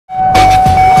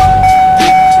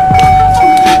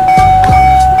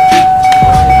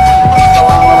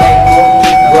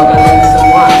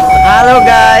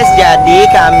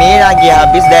lagi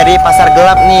habis dari pasar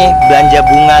gelap nih, belanja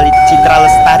bunga Citra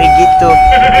Lestari gitu.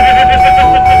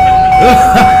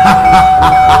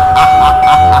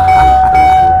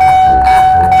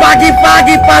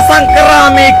 Pagi-pagi pasang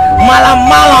keramik,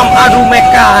 malam-malam adu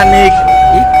mekanik.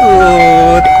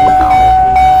 Ikut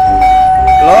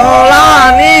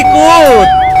Lolan,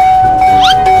 ikut.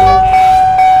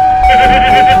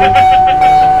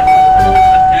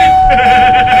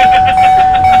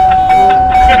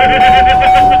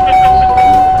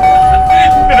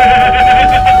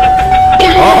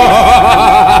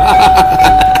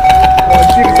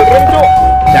 Serem, Cuk.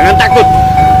 Jangan takut,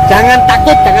 jangan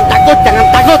takut, jangan takut, jangan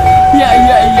takut. Iya.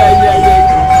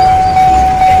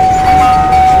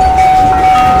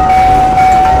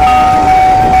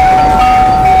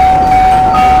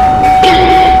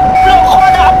 Loh, kok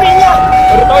ada apinya?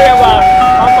 Baru tahu ya, Bang.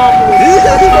 Mamam lu.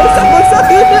 Bosan,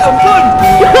 ampun.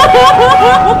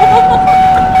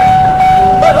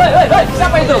 Hei,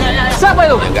 siapa itu? Siapa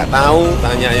itu? Nggak tahu,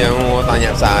 tanya yang mau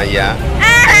tanya saya.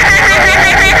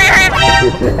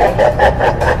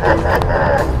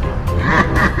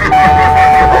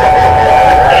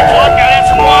 Buat kalian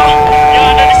semua yang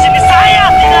ada di sini, saya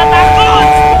tidak takut.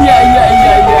 Iya.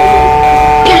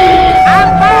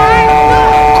 Apa itu?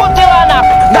 Kuntilanak.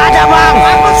 Nggak ada, Bang.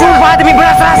 Sumpah demi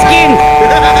beras raskin.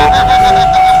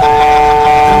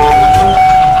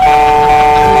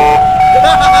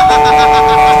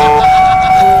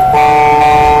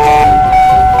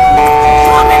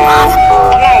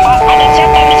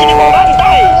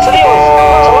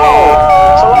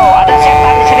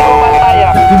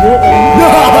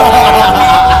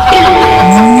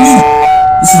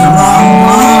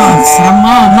 Serem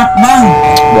amat, Bang.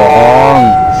 Bohong.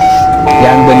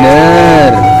 Yang bener.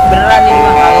 Beneran ini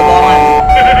mah kalau bohongan.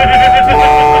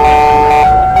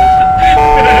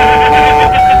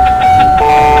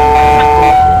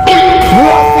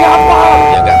 Buat siapa?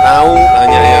 Ya nggak tahu,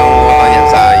 tanya yang mau tanya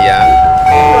saya.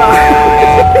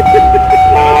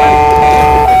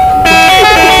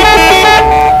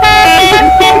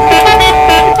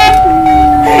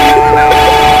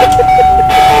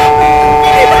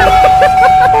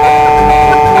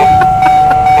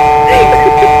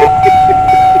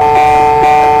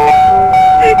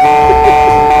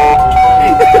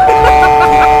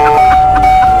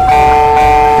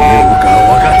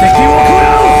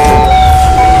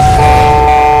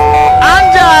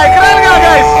 Anjay, keren nggak,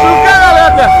 guys? Suka nggak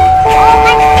lihatnya? Oh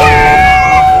my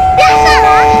god, biasa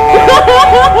lah.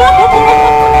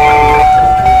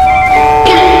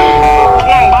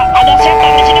 Tenang, Pak. Ada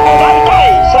setan di sini mau bantai.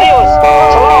 Serius.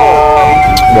 Slow.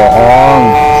 Bohong.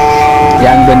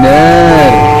 Yang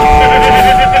bener.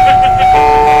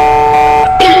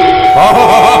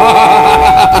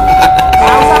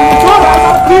 Rasa muncul, rasa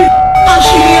lebih.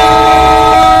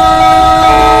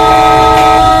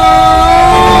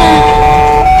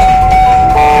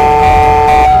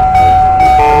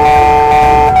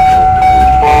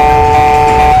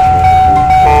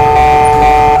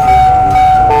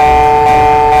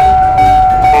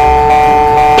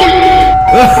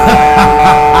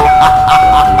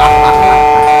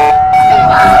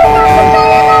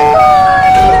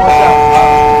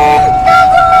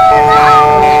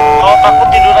 Kalau takut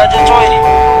tidur aja, coy.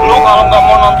 Lu kalau nggak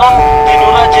mau nonton,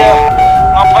 tidur aja.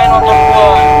 Ngapain nonton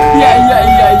gua? Iya.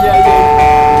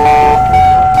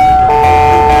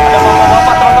 Ada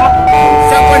bapak-bapak, teman-teman.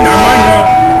 Siapa namanya?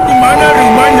 Di mana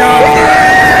rumahnya?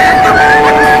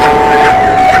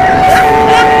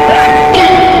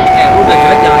 Udah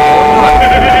jelek jangan ngomong.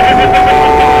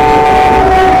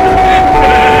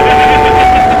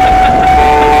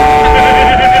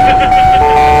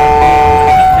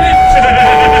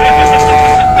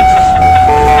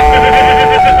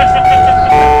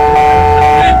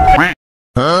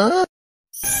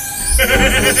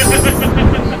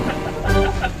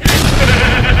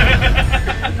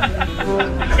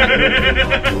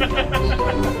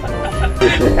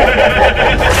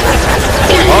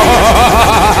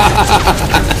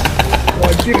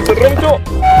 Anjir, serem, Cuk.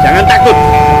 Jangan takut,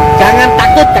 jangan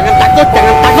takut, jangan takut,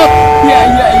 jangan takut. Iya.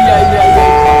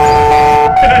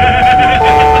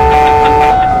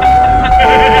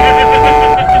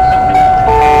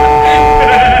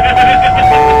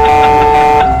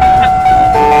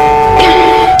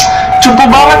 Cukup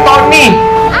banget, Tony.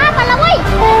 Apa lah, woi?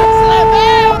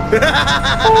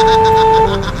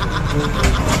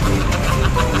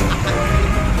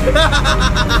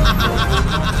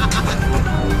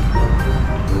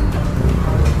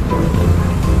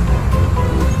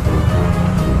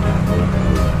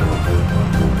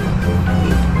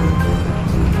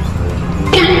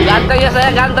 Ganteng ya saya,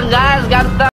 ganteng guys, ganteng.